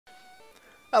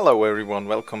Hello everyone,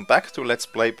 welcome back to Let's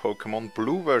Play Pokemon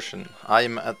Blue version.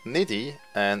 I'm Adnidi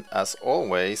and as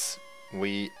always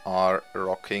we are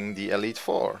rocking the Elite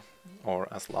Four. Or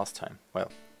as last time.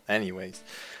 Well, anyways.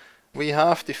 We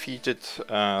have defeated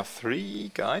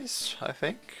 3 guys, I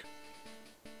think.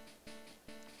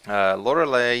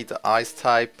 Lorelei, the Ice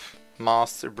type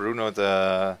Master, Bruno,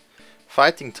 the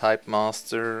Fighting type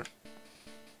Master,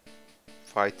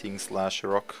 Fighting /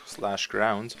 Rock /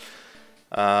 Ground.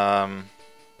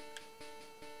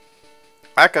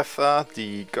 Agatha,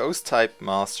 the Ghost type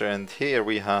Master, and here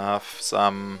we have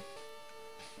some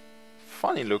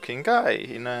funny looking guy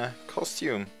in a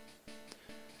costume.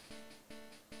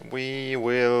 We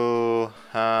will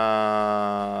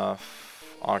have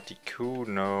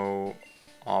Articuno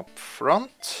up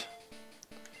front,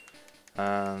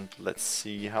 and let's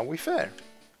see how we fare.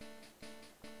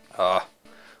 I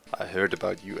heard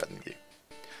about you, Adnidi.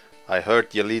 I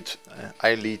heard the Elite.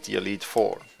 I lead the Elite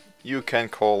Four. You can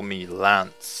call me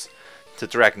Lance, the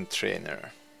Dragon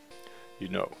Trainer. You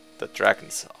know, the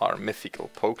dragons are mythical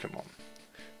Pokémon.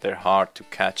 They're hard to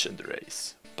catch and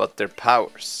race, but their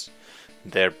powers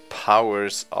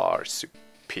are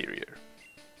superior.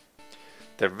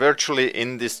 They're virtually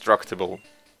indestructible.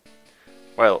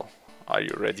 Well, are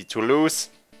you ready to lose?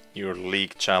 Your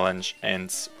league challenge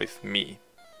ends with me.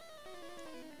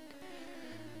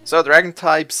 So dragon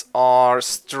types are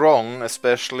strong,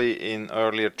 especially in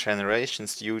earlier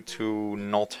generations due to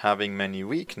not having many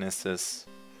weaknesses.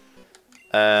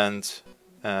 And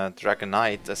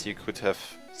Dragonite, as you could have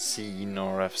seen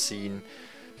or have seen,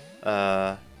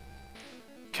 can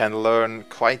learn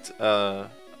quite a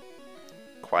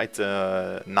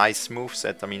nice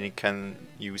moveset. I mean, it can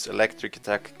use electric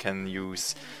attack, it can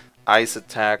use ice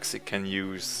attacks, it can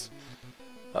use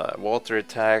water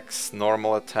attacks,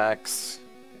 normal attacks.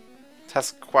 It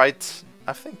has quite,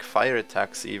 I think, fire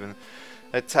attacks even.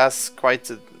 It has quite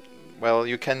a, well,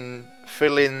 you can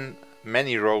fill in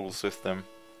many roles with them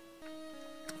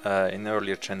in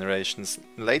earlier generations.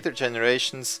 In later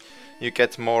generations you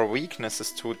get more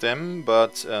weaknesses to them,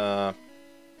 but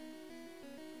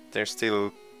they're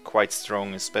still quite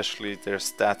strong, especially their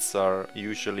stats are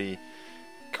usually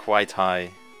quite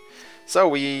high. So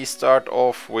we start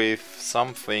off with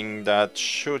something that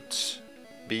should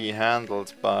be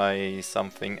handled by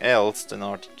something else than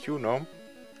Articuno.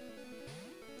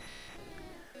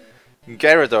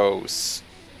 Gyarados.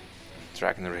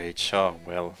 Dragon Rage. Oh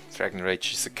well, Dragon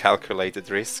Rage is a calculated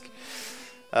risk.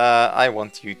 I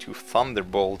want you to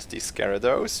Thunderbolt this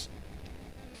Gyarados.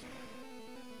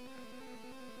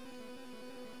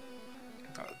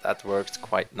 That worked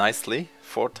quite nicely.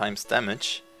 4 times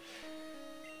damage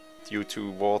due to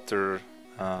water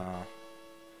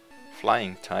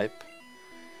flying type.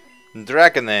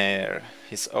 Dragonair,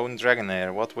 his own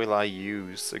Dragonair. What will I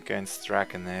use against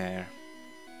Dragonair?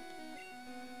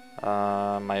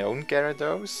 My own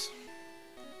Gyarados?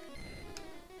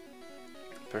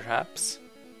 Perhaps?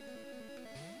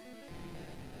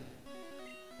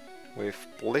 With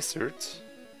Blizzard.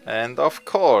 And of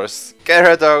course,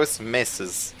 Gyarados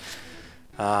misses.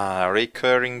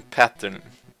 Recurring pattern.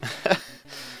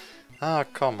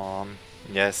 Come on.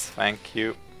 Yes, thank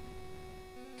you.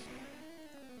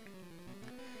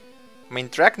 I mean,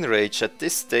 Dragon Rage at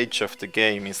this stage of the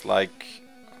game is like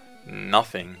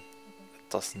nothing. It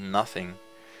does nothing.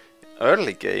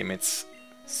 Early game it's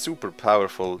super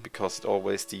powerful because it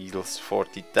always deals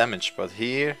 40 damage, but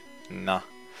here, nah.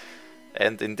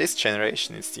 And in this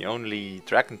generation it's the only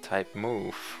Dragon type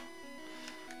move.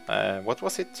 What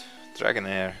was it?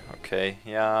 Dragonair. Okay,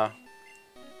 yeah.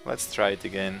 Let's try it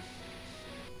again.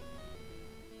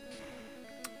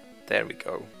 There we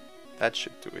go. That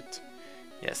should do it.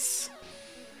 Yes.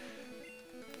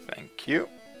 Thank you.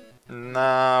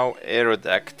 Now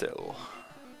Aerodactyl.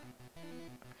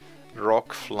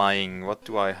 Rock flying. What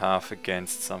do I have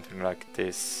against something like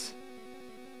this?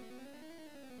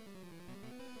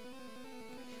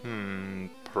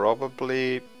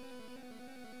 Probably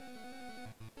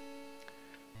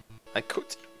I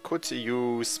could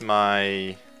use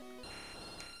my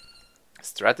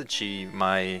strategy,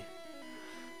 my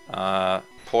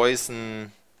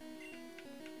poison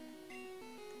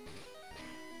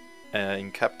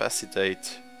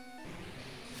incapacitate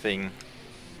thing.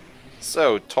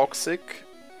 So toxic,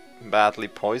 badly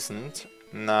poisoned.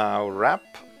 Now Wrap.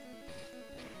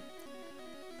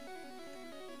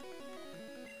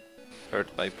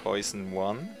 Hurt by poison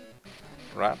 1.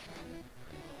 Wrap.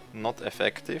 Not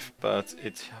effective, but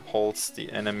it holds the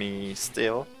enemy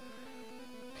still.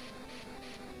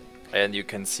 And you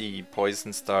can see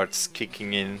poison starts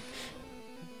kicking in.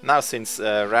 Now since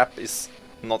Wrap is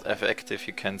not effective.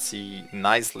 You can see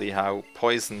nicely how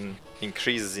poison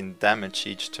increases in damage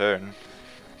each turn.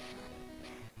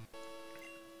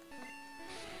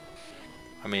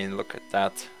 I mean, look at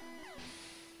that.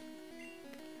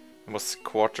 It was a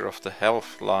quarter of the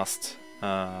health last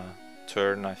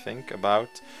turn, I think,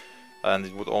 about. And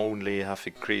it would only have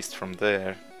increased from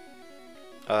there.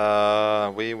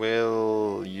 We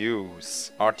will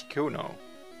use Articuno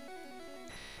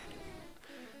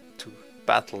to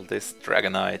battle this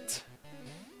Dragonite.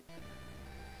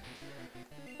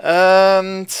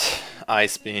 And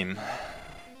Ice Beam.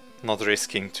 Not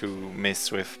risking to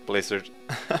miss with Blizzard.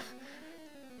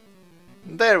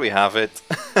 There we have it.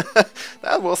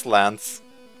 That was Lance.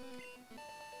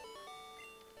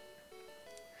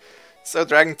 So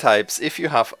Dragon types, if you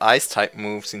have Ice type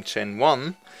moves in Gen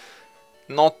 1,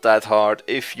 not that hard.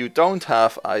 If you don't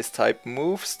have Ice type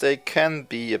moves, they can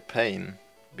be a pain.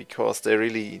 Because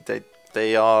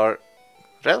they are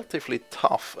relatively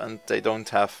tough and they don't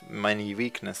have many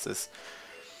weaknesses.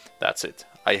 That's it.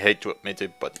 I hate to admit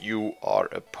it, but you are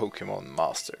a Pokemon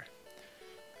master.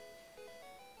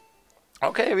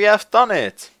 Okay, we have done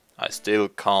it! I still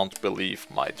can't believe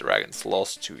my dragons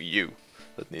lost to you,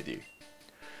 Adnidi.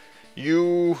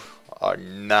 You are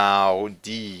now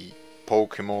the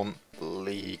Pokemon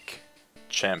League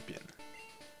champion.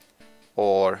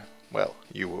 Or, well,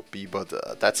 you will be, but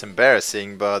that's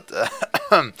embarrassing, but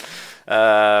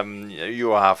you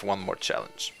have one more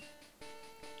challenge.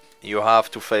 You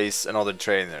have to face another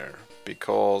trainer,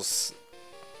 because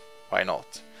why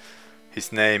not?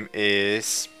 His name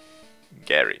is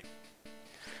Gary.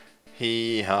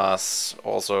 He has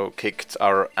also kicked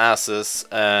our asses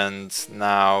and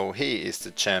now he is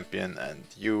the champion and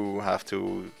you have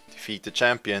to defeat the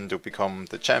champion to become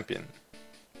the champion.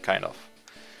 Kind of.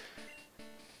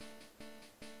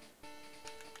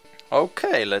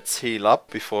 Okay, let's heal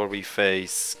up before we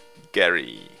face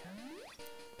Gary.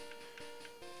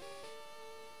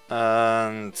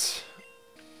 And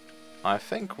I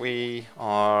think we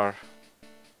are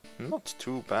not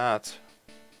too bad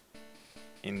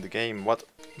in the game. What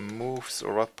moves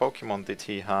or what Pokemon did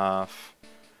he have?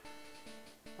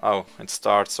 Oh, it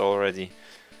starts already.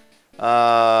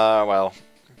 Well.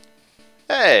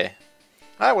 Hey!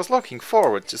 I was looking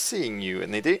forward to seeing you,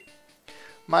 Adnidi.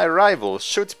 My rival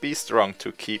should be strong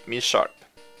to keep me sharp.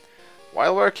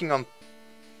 While working on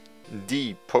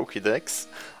the Pokédex,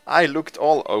 I looked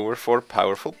all over for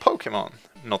powerful Pokemon.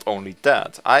 Not only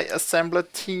that, I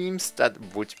assembled teams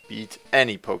that would beat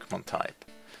any Pokemon type.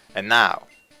 And now,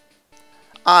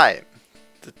 I'm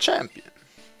the champion.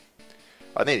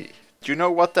 Adnidi, do you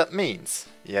know what that means?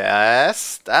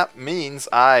 Yes, that means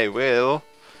I will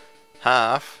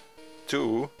have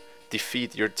to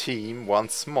defeat your team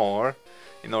once more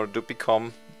in order to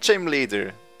become gym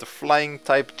leader, the flying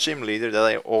type gym leader that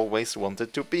I always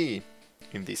wanted to be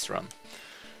in this run.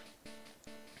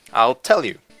 I'll tell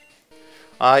you,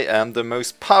 I am the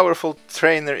most powerful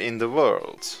trainer in the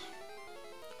world.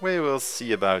 We will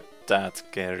see about that,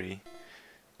 Gary.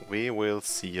 We will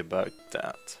see about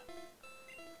that.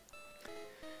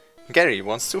 Gary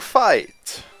wants to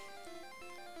fight.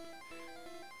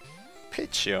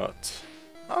 Pidgeot.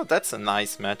 Oh, that's a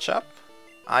nice matchup.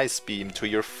 Ice Beam to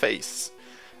your face.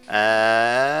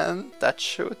 And that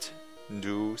should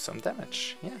do some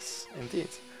damage. Yes, indeed.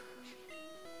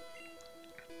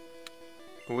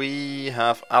 We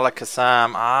have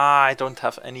Alakazam. I don't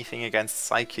have anything against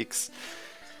Psychics.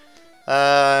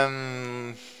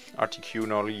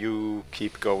 Articuno, you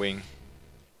keep going.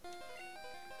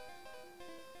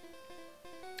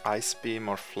 Ice Beam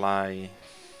or Fly?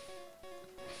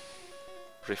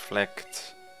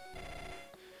 Reflect.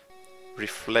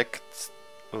 Reflect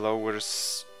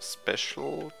lowers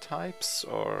special types,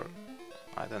 or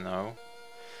I don't know.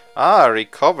 Ah,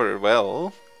 recover,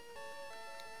 well.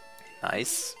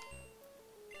 Nice.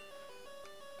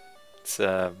 It's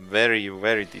a very,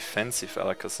 very defensive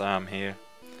Alakazam here.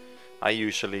 I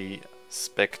usually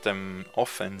spec them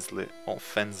offensively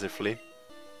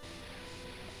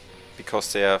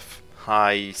because they have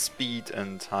high speed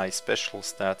and high special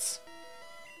stats.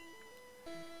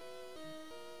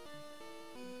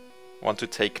 Want to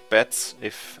take bets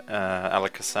if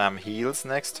Alakazam heals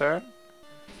next turn?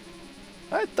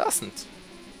 It doesn't.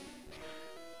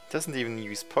 It doesn't even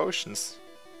use potions.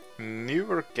 In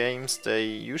newer games they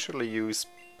usually use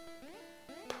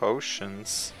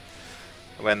potions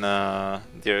when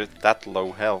they're that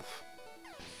low health.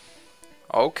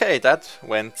 Okay, that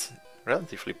went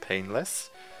relatively painless.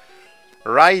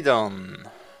 Rhydon.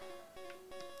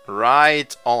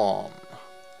 Right on.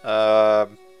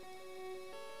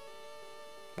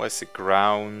 What's the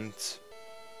ground?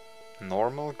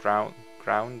 Normal?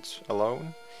 ground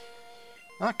alone.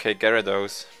 Okay,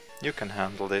 Gyarados, you can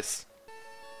handle this.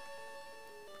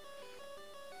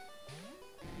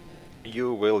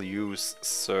 You will use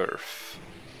Surf.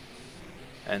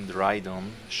 And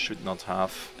Rhydon should not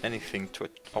have anything to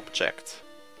object.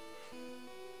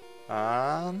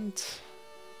 And...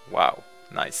 wow,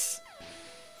 nice.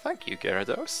 Thank you,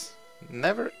 Gyarados.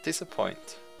 Never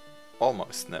disappoint.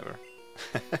 Almost never.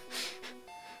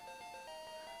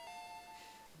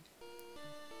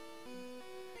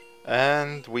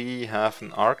 And we have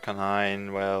an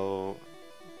Arcanine. Well,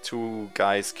 two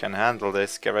guys can handle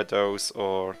this, Gyarados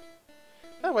or...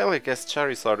 well, I guess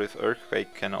Charizard with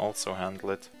Earthquake can also handle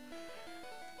it.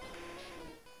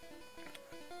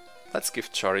 Let's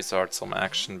give Charizard some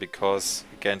action, because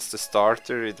against the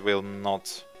starter it will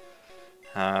not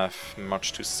have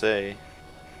much to say.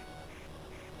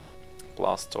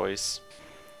 Blastoise.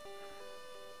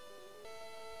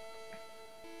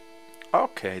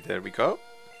 Okay, there we go.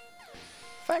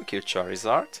 Thank you,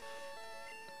 Charizard.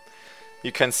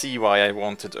 You can see why I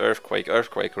wanted Earthquake.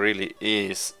 Earthquake really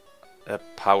is a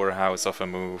powerhouse of a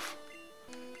move.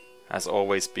 Has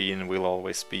always been, will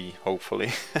always be,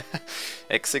 hopefully.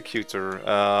 Executor,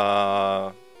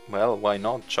 well, why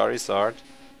not? Charizard.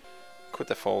 Could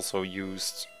have also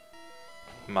used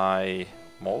my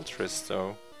Moltres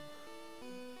though.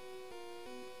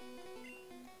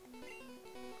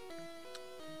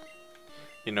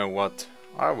 You know what?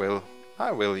 I will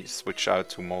switch out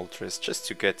to Moltres just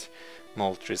to get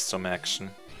Moltres some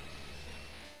action.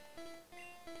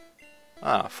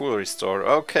 Ah, full restore.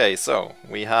 Okay, so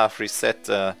we have reset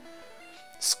the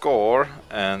score,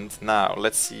 and now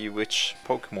let's see which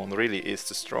Pokemon really is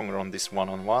the stronger on this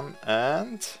one-on-one.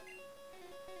 And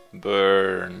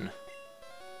Burn.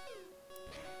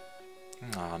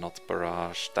 Ah, not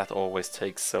Barrage. That always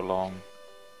takes so long.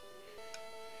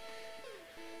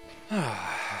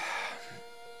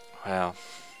 Well,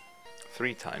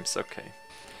 3 times, okay.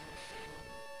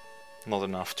 Not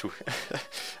enough to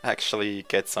actually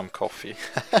get some coffee.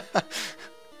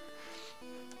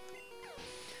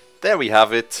 There we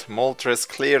have it. Moltres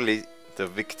clearly the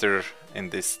victor in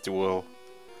this duel.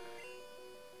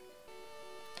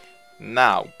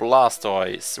 Now,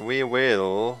 Blastoise, we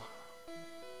will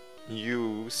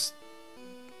use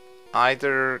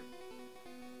either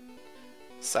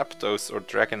Zapdos or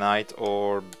Dragonite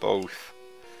or both,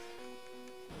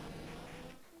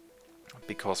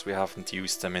 because we haven't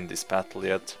used them in this battle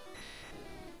yet.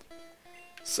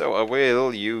 So I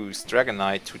will use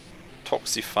Dragonite to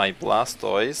toxify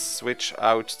Blastoise, switch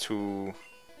out to...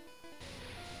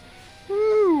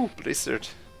 Woo! Blizzard.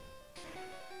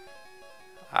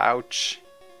 Ouch.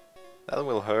 That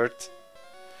will hurt.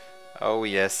 Oh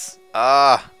yes.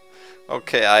 Ah!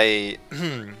 Okay, I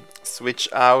switch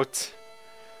out.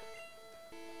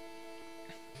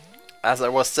 As I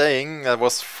was saying, that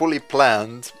was fully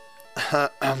planned.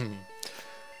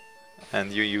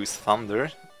 And you use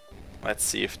Thunder. Let's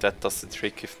see if that does the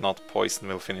trick. If not, Poison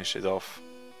will finish it off.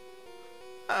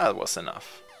 That was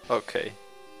enough. Okay.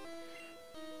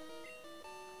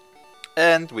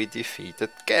 And we defeated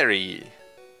Gary.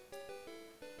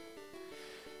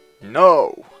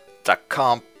 No, that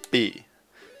can't be.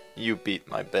 You beat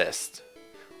my best.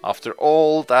 After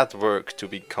all that work to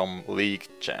become League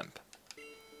Champ.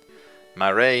 My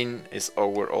reign is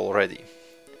over already.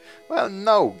 Well,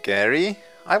 no, Gary.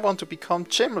 I want to become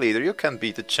gym leader. You can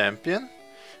be the champion.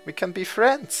 We can be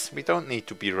friends. We don't need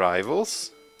to be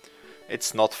rivals.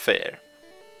 It's not fair.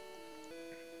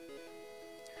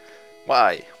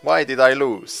 Why? Why did I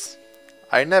lose?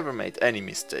 I never made any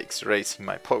mistakes raising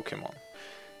my Pokémon.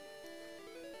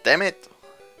 Damn it!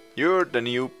 You're the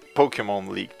new Pokémon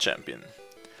League champion.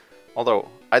 Although,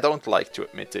 I don't like to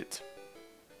admit it.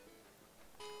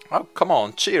 Oh, come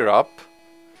on, cheer up.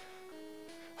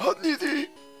 Adnidi!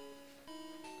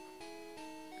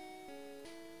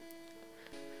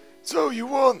 So you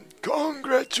won!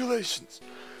 Congratulations!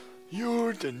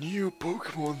 You're the new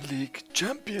Pokémon League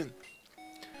champion.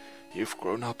 You've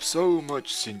grown up so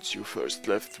much since you first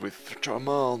left with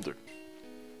Charmander.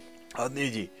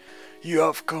 Adnidi, you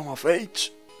have come of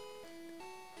age.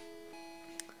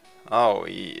 Oh,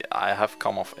 I have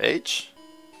come of age?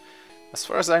 As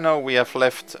far as I know, we have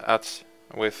left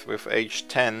with age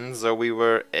 10, so we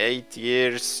were 8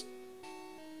 years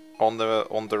on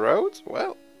the road?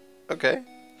 Well, okay.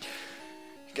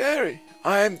 Gary,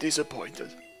 I am disappointed.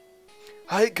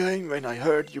 I came when I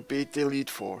heard you beat the Elite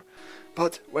Four,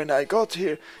 but when I got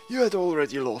here, you had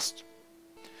already lost.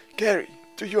 Gary,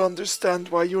 do you understand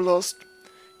why you lost?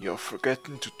 You have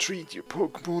forgotten to treat your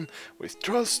Pokémon with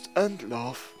trust and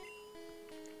love.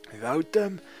 Without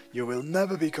them, you will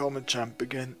never become a champ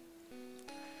again.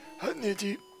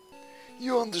 Adnidi,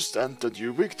 you understand that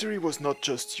your victory was not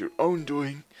just your own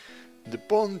doing. The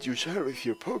bond you share with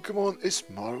your Pokémon is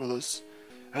marvelous.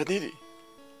 Adnidi,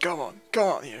 come on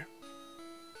here.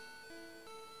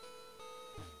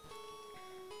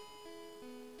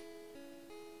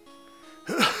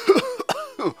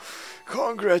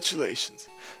 Congratulations,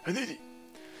 Adnidi.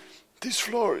 This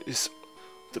floor is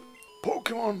the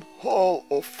Pokémon Hall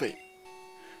of Fame.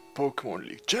 Pokémon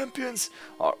League champions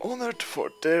are honored for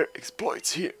their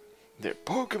exploits here. Their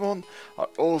Pokémon are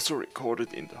also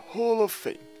recorded in the Hall of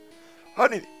Fame.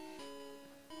 Adnidi,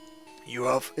 you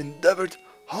have endeavored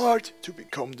hard to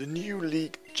become the new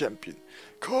league champion.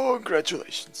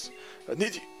 Congratulations,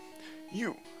 Adnidi.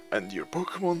 You and your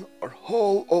Pokémon are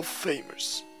Hall of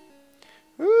Famers.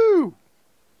 Woo!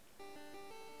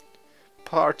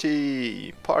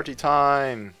 Party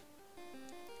time!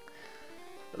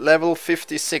 Level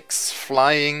 56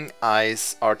 Flying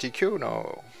Ice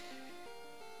Articuno.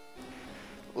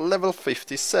 Level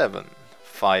 57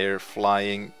 Fire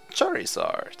Flying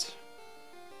Charizard.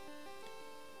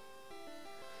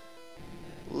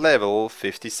 Level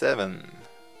 57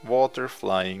 Water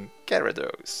Flying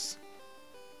Gyarados.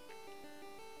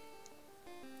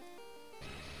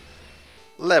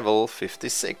 Level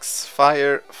 56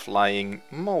 Fire Flying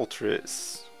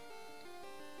Moltres.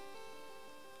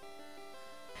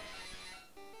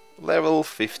 Level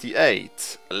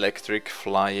 58 Electric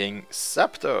Flying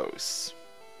Zapdos.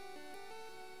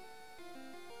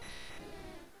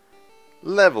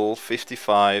 Level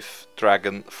 55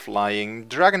 Dragon Flying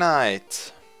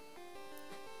Dragonite.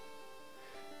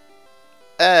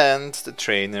 And the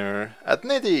trainer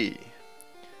Adnidi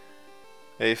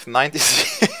with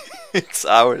 96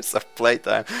 hours of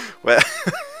playtime. Well,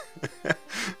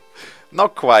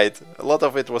 not quite. A lot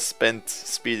of it was spent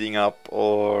speeding up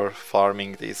or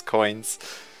farming these coins.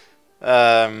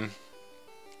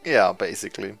 Yeah,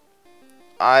 basically.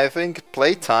 I think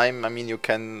playtime, I mean, you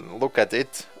can look at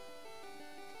it.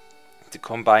 The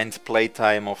combined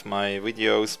playtime of my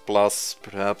videos plus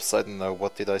perhaps, I don't know,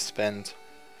 what did I spend?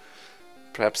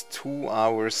 Perhaps 2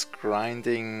 hours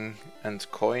grinding and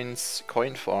coin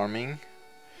farming.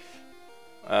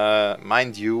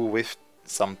 Mind you, with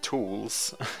some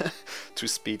tools to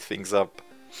speed things up.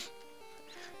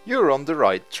 You're on the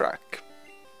right track.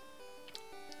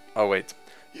 Oh wait.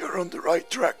 You're on the right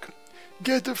track.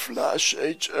 Get a Flash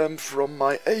HM from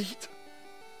my aid.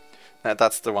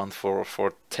 That's the one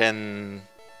for 10...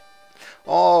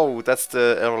 Oh, that's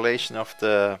the evaluation of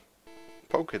the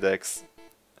Pokédex.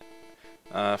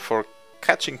 For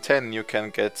catching 10 you can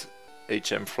get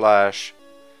HM Flash,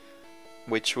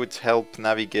 which would help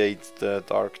navigate the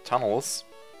dark tunnels.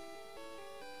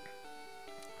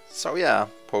 So yeah,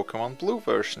 Pokemon Blue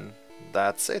version,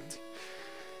 that's it.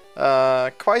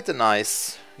 Quite a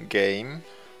nice game,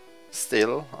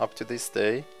 still up to this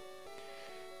day.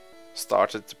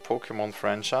 Started the Pokemon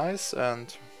franchise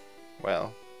and,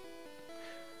 well,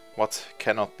 what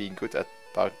cannot be good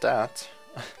about that?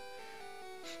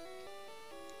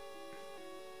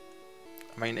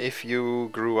 I mean, if you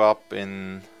grew up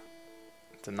in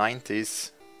the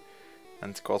 90s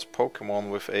and got Pokemon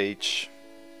with age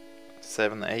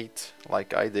 7, 8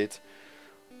 like I did,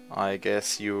 I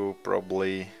guess you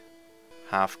probably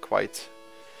have quite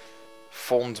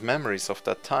fond memories of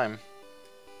that time,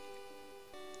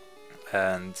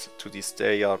 and to this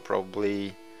day are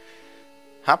probably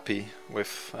happy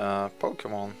with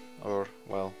Pokemon, or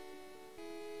well,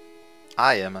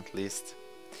 I am at least.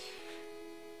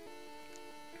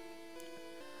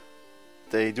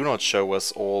 They do not show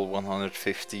us all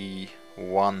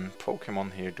 151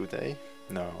 Pokemon here, do they?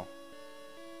 No.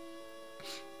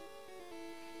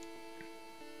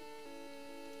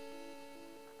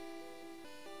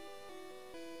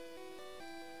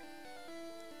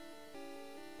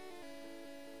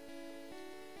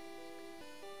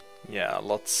 Yeah,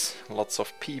 lots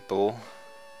of people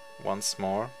once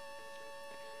more.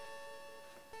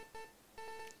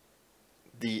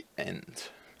 The end.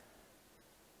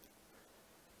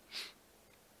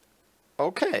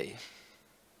 Okay.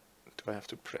 Do I have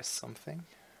to press something?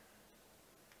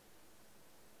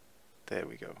 There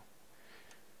we go.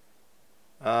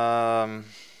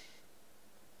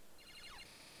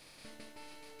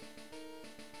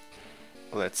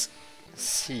 Let's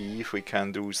see if we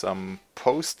can do some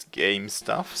post-game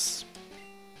stuffs.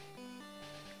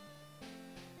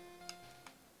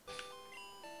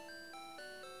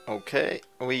 Okay,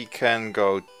 we can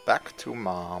go back to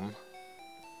Mom.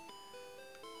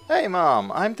 Hey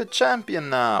Mom, I'm the champion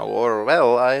now, or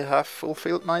well, I have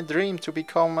fulfilled my dream to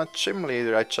become a gym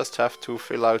leader. I just have to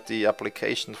fill out the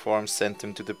application form, send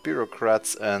them to the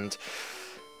bureaucrats, and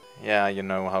yeah, you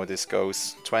know how this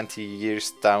goes. 20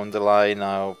 years down the line,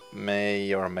 I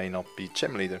may or may not be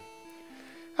gym leader.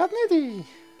 Adnidi,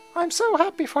 I'm so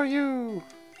happy for you.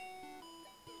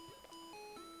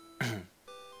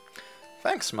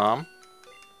 Thanks, Mom.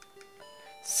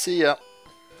 See ya.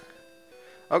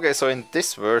 Okay, so in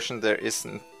this version there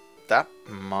isn't that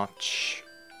much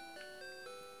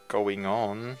going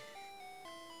on,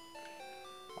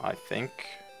 I think,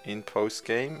 in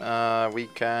post-game. I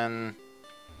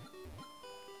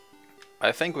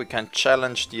think we can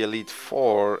challenge the Elite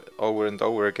Four over and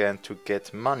over again to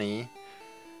get money.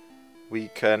 We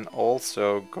can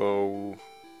also go...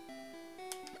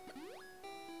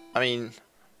 I mean...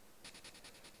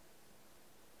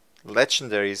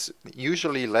 Legendaries,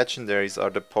 usually legendaries are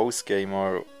the post-game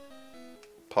or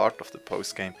part of the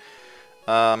post-game.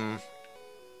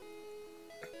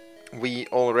 We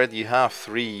already have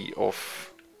 3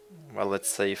 of, well, let's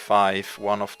say 5.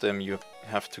 One of them you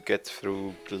have to get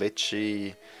through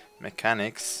glitchy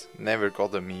mechanics. Never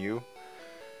got a Mew.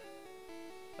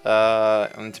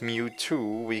 And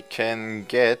Mewtwo we can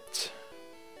get,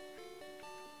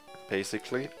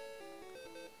 basically.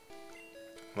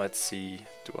 Let's see,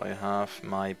 do I have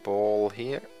my ball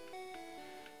here?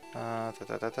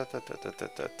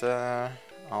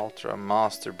 Ultra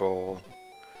Master Ball.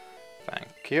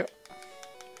 Thank you.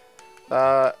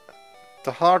 The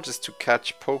hardest to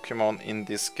catch Pokemon in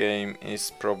this game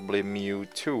is probably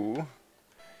Mewtwo.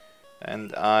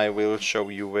 And I will show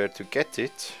you where to get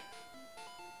it.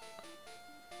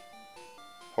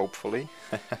 Hopefully.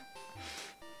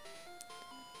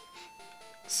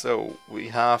 So we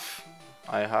have...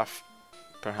 I have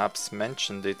perhaps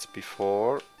mentioned it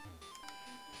before.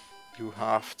 You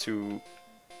have to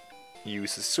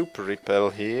use a Super Repel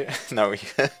here. No,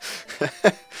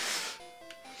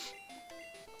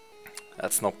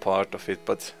 that's not part of it,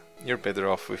 but you're better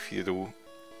off if you do.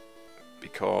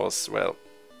 Because, well,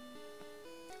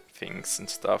 things and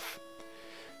stuff.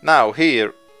 Now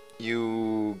here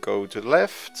you go to the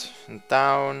left and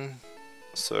down,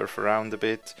 surf around a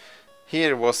bit.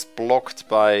 Here was blocked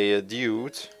by a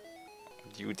dudess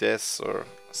or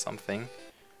something.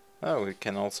 Oh, we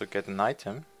can also get an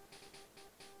item.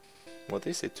 What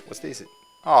is it? What is it?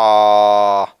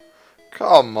 Ah,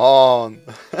 come on!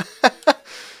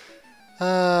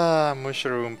 Ah,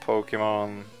 mushroom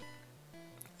Pokemon.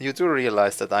 You do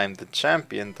realize that I'm the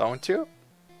champion, don't you?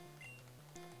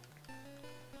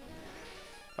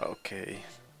 Okay.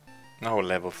 No,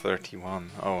 level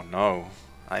 31. Oh no,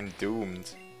 I'm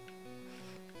doomed.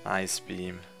 Ice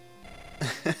Beam.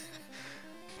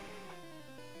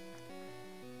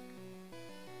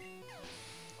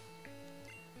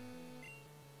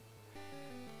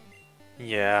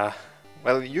 Yeah,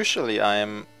 well, usually I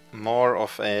am more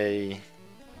of a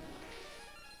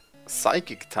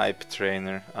psychic type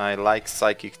trainer. I like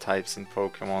psychic types in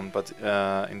Pokemon, but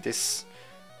in this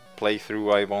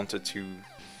playthrough I wanted to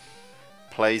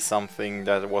play something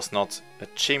that was not a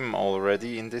gym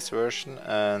already in this version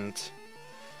and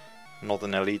not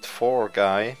an Elite Four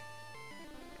guy,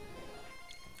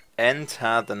 and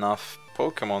had enough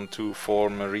Pokemon to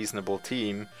form a reasonable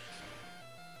team.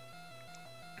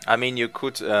 I mean, you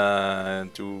could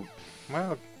do,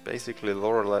 well, basically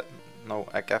no,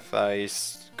 Agatha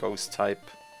is ghost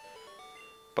type,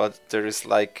 but there is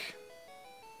like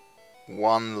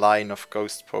one line of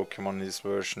ghost Pokemon in this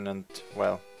version, and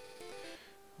well,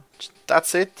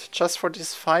 that's it, just for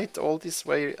this fight, all this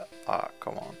way. Ah,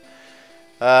 come on.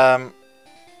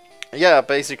 Yeah,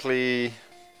 basically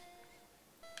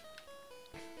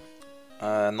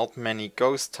not many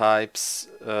ghost types,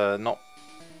 not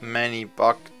many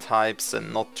bug types,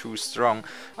 and not too strong.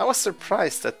 I was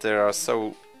surprised that there are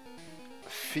so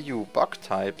few bug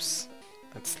types.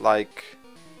 It's like,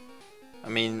 I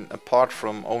mean, apart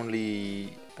from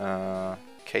only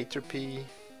Caterpie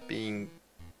being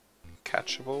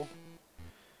catchable,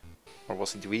 or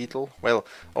was it Weedle? Well,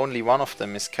 only one of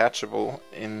them is catchable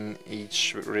in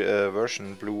each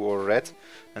version, blue or red,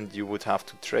 and you would have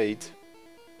to trade.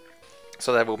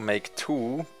 So that would make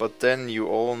 2, but then you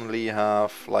only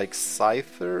have like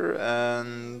Scyther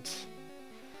and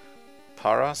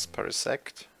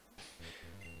Parasect.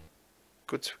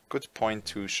 Good point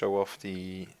to show off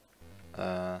the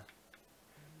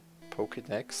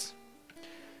Pokédex.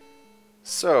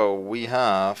 So we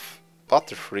have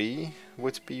Butterfree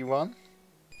would be one.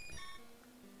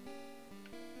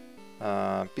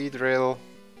 Beedrill,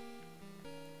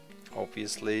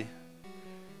 obviously.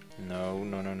 No.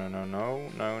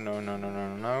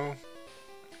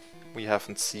 We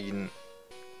haven't seen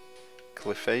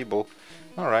Clefable.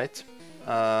 Alright.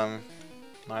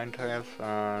 Ninetales,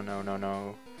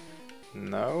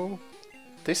 no.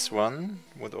 This one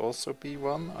would also be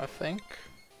one, I think.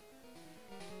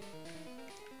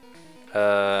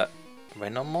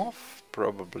 Venomoth,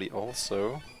 probably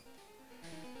also.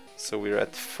 So we're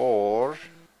at 4.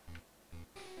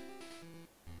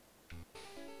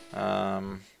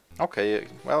 Okay,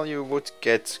 well, you would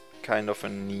get kind of a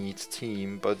neat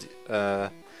team, but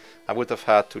I would have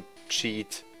had to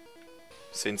cheat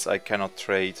since I cannot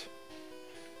trade.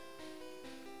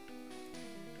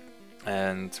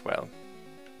 And, well,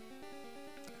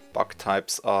 bug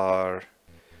types are...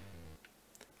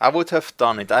 I would have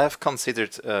done it. I have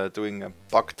considered doing a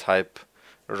bug type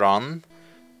run,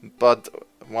 but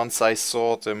once I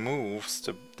saw the moves,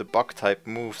 the bug type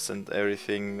moves and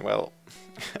everything, well,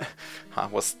 I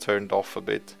was turned off a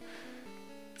bit.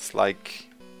 It's like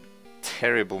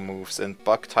terrible moves, and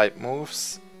bug type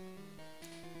moves,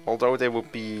 although they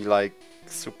would be like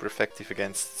super effective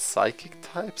against psychic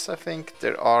types, I think,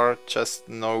 there are just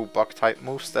no bug type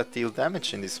moves that deal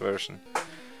damage in this version.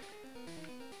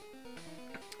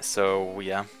 So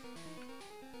yeah,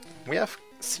 we have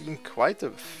seen quite a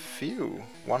few,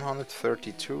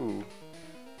 132.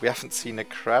 We haven't seen a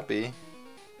Krabby,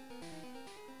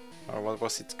 or what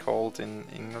was it called in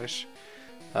English?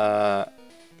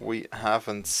 We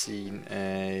haven't seen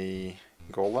a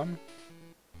Golem.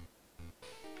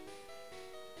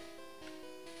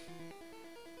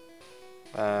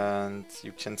 And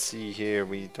you can see here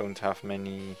we don't have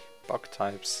many bug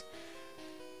types.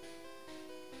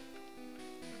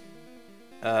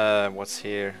 What's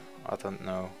here? I don't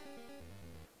know.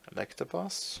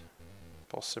 Electabuzz?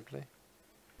 Possibly.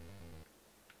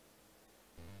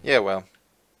 Yeah, well.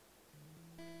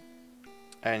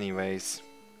 Anyways.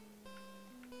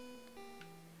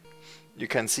 You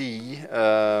can see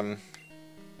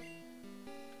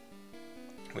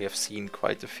we have seen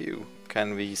quite a few.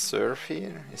 Can we surf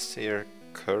here? Is there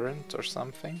current or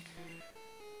something?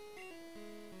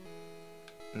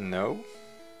 No.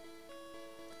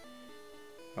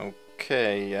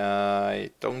 Okay, I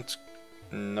don't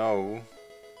know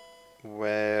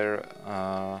where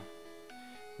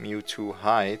Mewtwo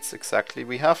hides exactly.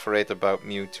 We have read about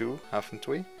Mewtwo, haven't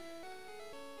we?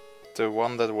 The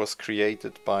one that was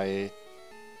created by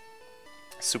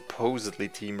supposedly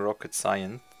Team Rocket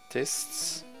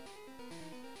scientists.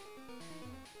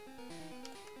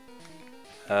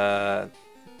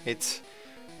 It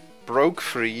broke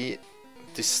free,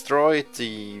 destroyed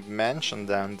the mansion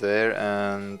down there,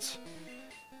 and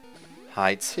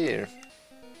hides here.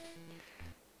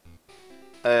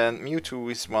 And Mewtwo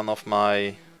is one of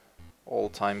my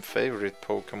all-time favorite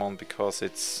Pokemon because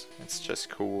it's just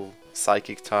cool.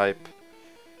 Psychic type,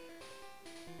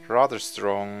 rather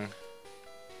strong.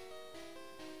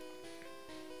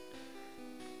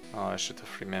 Oh, I should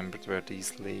have remembered where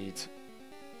these lead.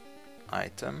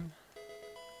 Item.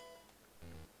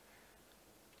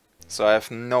 So I have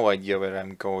no idea where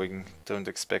I'm going. Don't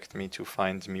expect me to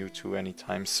find Mewtwo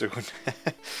anytime soon.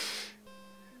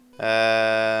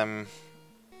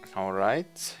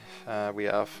 Alright, we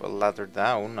have a ladder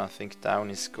down. I think down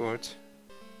is good.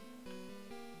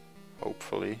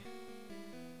 Hopefully.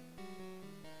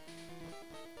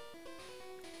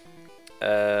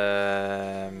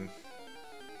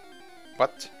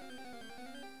 What?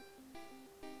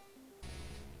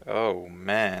 Oh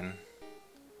man.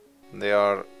 They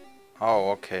are...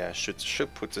 Oh, okay, I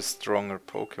should put a stronger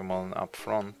Pokemon up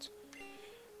front.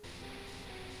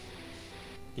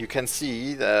 You can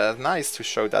see, nice to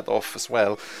show that off as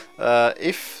well.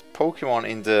 If Pokemon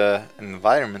in the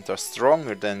environment are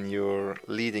stronger than your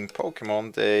leading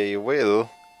Pokemon, they will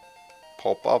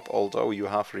pop up, although you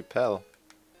have Repel.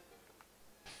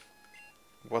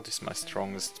 What is my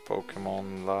strongest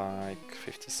Pokemon? Like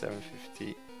 57,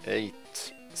 58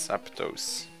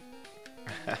 Zapdos.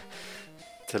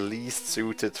 The least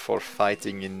suited for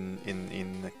fighting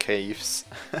in caves.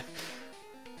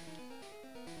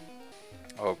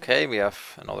 Okay, we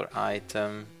have another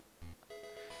item.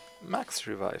 Max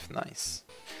Revive, nice.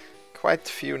 Quite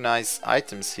a few nice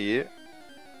items here.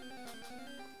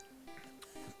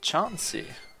 Chansey.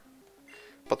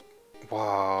 But,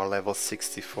 wow, level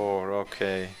 64,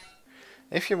 okay.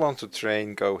 If you want to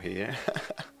train, go here.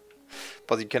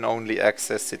 But you can only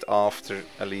access it after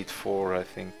Elite 4, I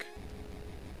think.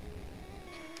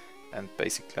 And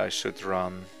basically I should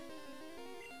run.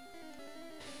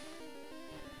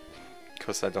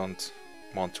 Because I don't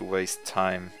want to waste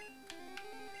time.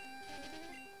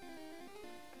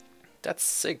 That's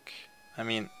sick. I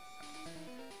mean,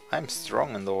 I'm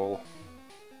strong and all.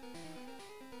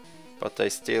 But they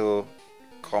still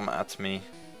come at me.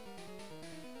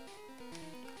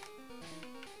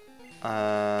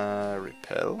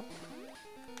 Repel.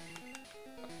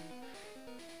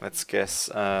 Let's guess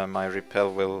my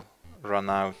repel will run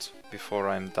out before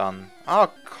I'm done.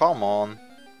 Oh, come on!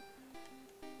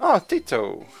 Oh,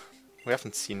 Ditto! We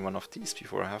haven't seen one of these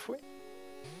before, have we?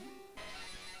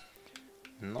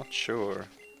 Not sure.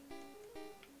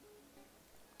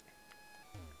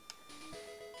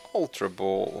 Ultra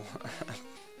Ball.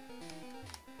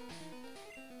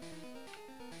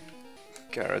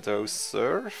 Gyarados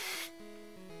Surf.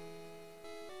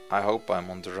 I hope I'm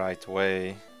on the right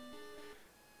way.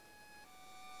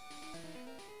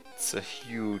 It's a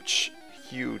huge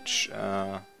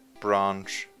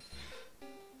branch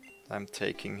I'm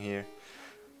taking here.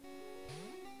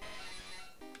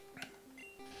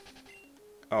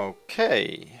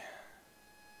 Okay.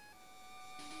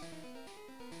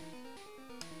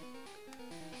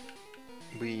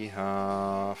 We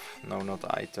have... no, not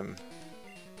item.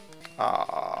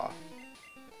 Ah.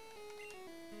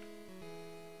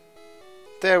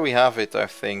 There we have it, I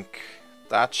think.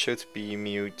 That should be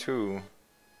Mewtwo.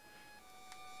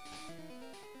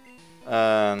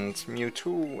 And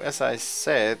Mewtwo, as I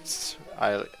said,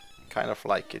 I kind of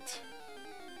like it.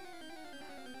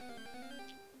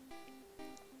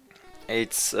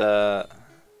 It's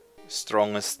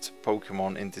strongest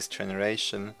Pokemon in this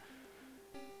generation.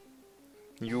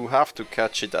 You have to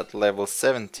catch it at level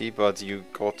 70, but you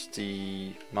got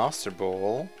the Master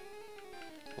Ball,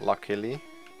 luckily.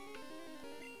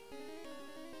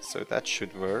 So that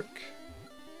should work.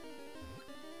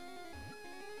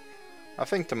 I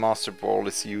think the Master Ball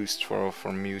is used for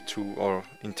Mewtwo, or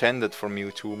intended for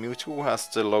Mewtwo. Mewtwo has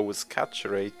the lowest catch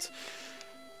rate.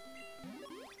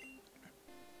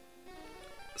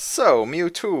 So,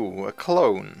 Mewtwo, a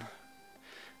clone.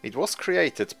 It was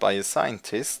created by a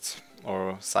scientist,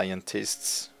 or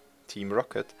scientists, Team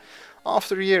Rocket,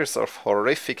 after years of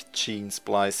horrific gene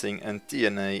splicing and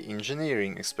DNA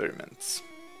engineering experiments.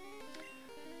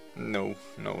 No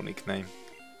nickname.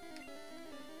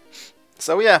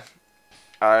 So yeah,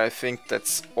 I think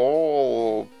that's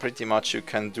all pretty much you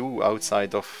can do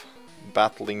outside of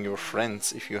battling your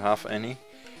friends, if you have any,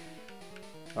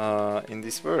 in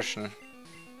this version.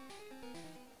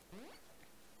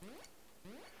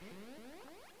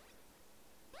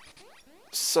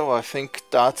 So I think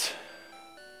that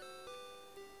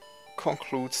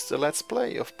concludes the Let's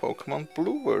Play of Pokemon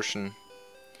Blue version.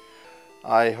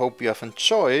 I hope you have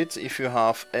enjoyed. If you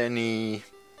have any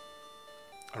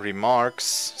remarks,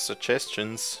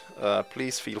 suggestions,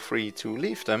 please feel free to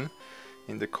leave them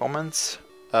in the comments,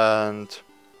 and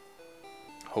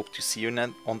hope to see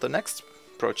you on the next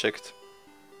project.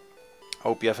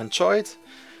 Hope you have enjoyed.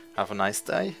 Have a nice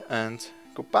day and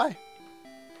goodbye.